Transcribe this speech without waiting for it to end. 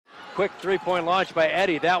quick three-point launch by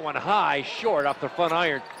Eddie. That one high, short off the front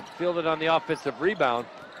iron. Fielded on the offensive rebound.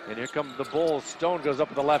 And here come the Bulls. Stone goes up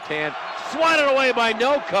with the left hand. Swatted away by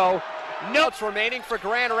Nnoko. Notes remaining for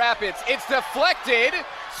Grand Rapids. It's deflected.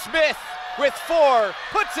 Smith with 4.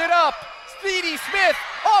 Puts it up. Speedy Smith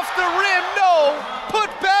off the rim. No. Put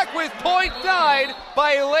back with point denied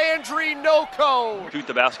by Landry Nnoko. Shoot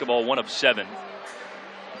the basketball 1 of 7.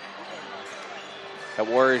 The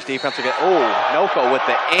Warriors defense will get, Nnoko with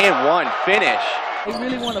the and one finish. They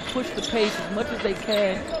really want to push the pace as much as they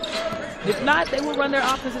can. If not, they will run their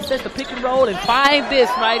offensive sets, the pick and roll, and find this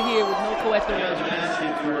right here with Nnoko at the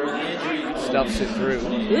rim. Stuffs it through.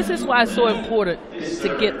 This is why it's so important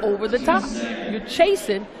to get over the top. You're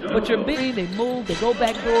chasing, but you're big. They move, they go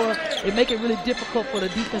back door. They make it really difficult for the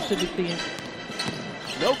defense to defend.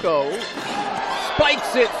 Nnoko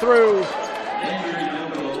spikes it through.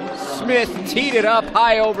 Smith teed it up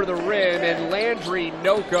high over the rim, and Landry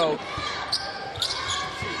Nnoko.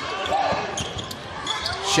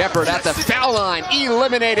 Shepard at the foul line,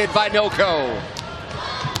 eliminated by Nnoko.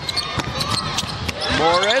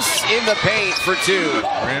 Morris in the paint for 2.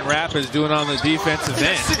 Grand Rapids doing on the defensive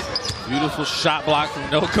end. Beautiful shot block from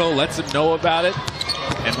Nnoko, lets him know about it.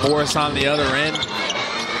 And Morris on the other end.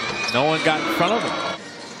 No one got in front of him.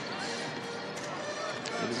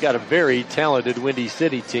 He's got a very talented Windy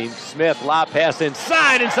City team. Smith, lob pass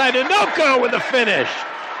inside to Nnoko with the finish.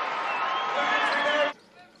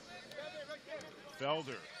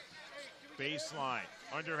 Felder, baseline,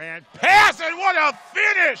 underhand pass, and what a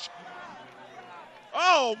finish!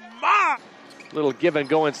 Oh my! Little give and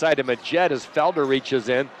go inside to Majed as Felder reaches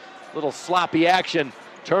in. Little sloppy action.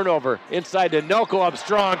 Turnover inside to Nnoko up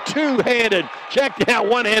strong. Two-handed. Check that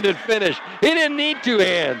one-handed finish. He didn't need 2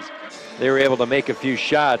 hands. They were able to make a few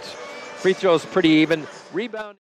shots. Free throws pretty even. Rebound.